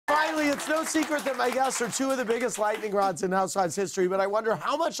it's no secret that my guests are two of the biggest lightning rods in Housewives history, but I wonder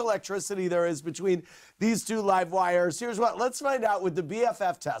how much electricity there is between these two live wires. Here's what, let's find out with the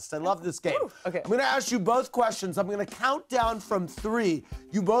BFF test. I love this game. Okay. I'm gonna ask you both questions. I'm gonna count down from 3.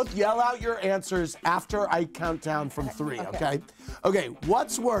 You both yell out your answers after I count down from 3, okay? Okay,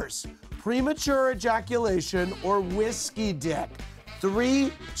 what's worse, premature ejaculation or whiskey dick?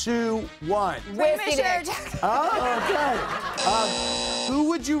 3, 2, 1. Whiskey dick. Oh, okay. Who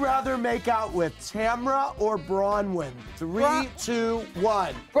would you rather make out with, Tamra or Bronwyn? 3, 2,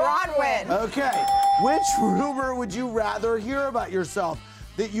 1. Bronwyn. Okay. Which rumor would you rather hear about yourself?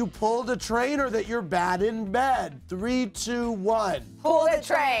 That you pulled a train or that you're bad in bed? 3, 2, 1. Pull the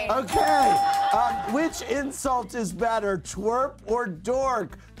train. Okay. Which insult is better, twerp or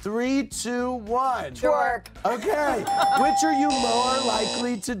dork? 3, 2, 1. Dork. Okay. Which are you more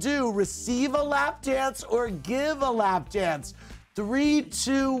likely to do, receive a lap dance or give a lap dance? 3,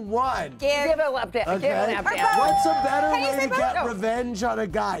 2, 1. Give a lap dance. Okay. Give a lap dance. What's a better Can you way say to both? get No. revenge on a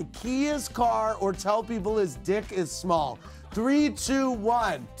guy? Key his car or tell people his dick is small? 3, 2,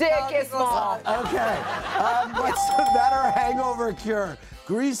 1. Dick is small. Okay. What's the better hangover cure?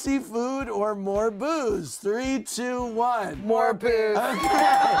 Greasy food or more booze? 3, 2, 1. More booze.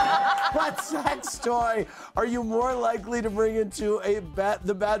 Okay. What sex toy are you more likely to bring into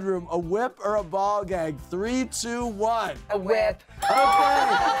the bedroom? A whip or a ball gag? 3, 2, 1. A whip.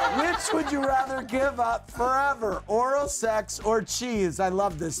 Okay. Which would you rather give up forever? Oral sex or cheese? I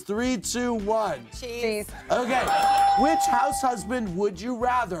love this. 3, 2, 1. Cheese. Okay. Which house husband would you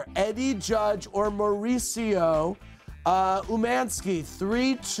rather? Eddie Judge or Mauricio Umansky?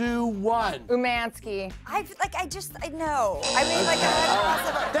 3, 2, 1. Umansky. I know. I mean, like,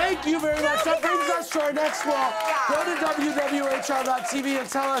 Thank you very much. That brings us to our next wall. Go to WWHL.tv and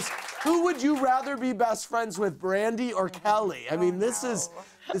tell us, who would you rather be best friends with, Brandi or Kelly? I mean, this is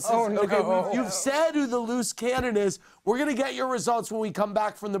okay. You've said who the loose cannon is. We're gonna get your results when we come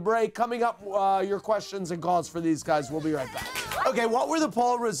back from the break. Coming up, your questions and calls for these guys. We'll be right back. Okay, what were the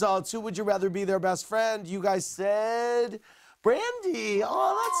poll results? Who would you rather be their best friend? You guys said Brandi.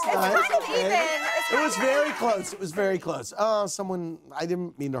 Oh, that's nice. It's kind of even. It was very close. It was very close. Oh, I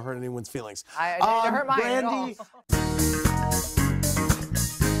didn't mean to hurt anyone's feelings. I didn't hurt mine at all. Brandi,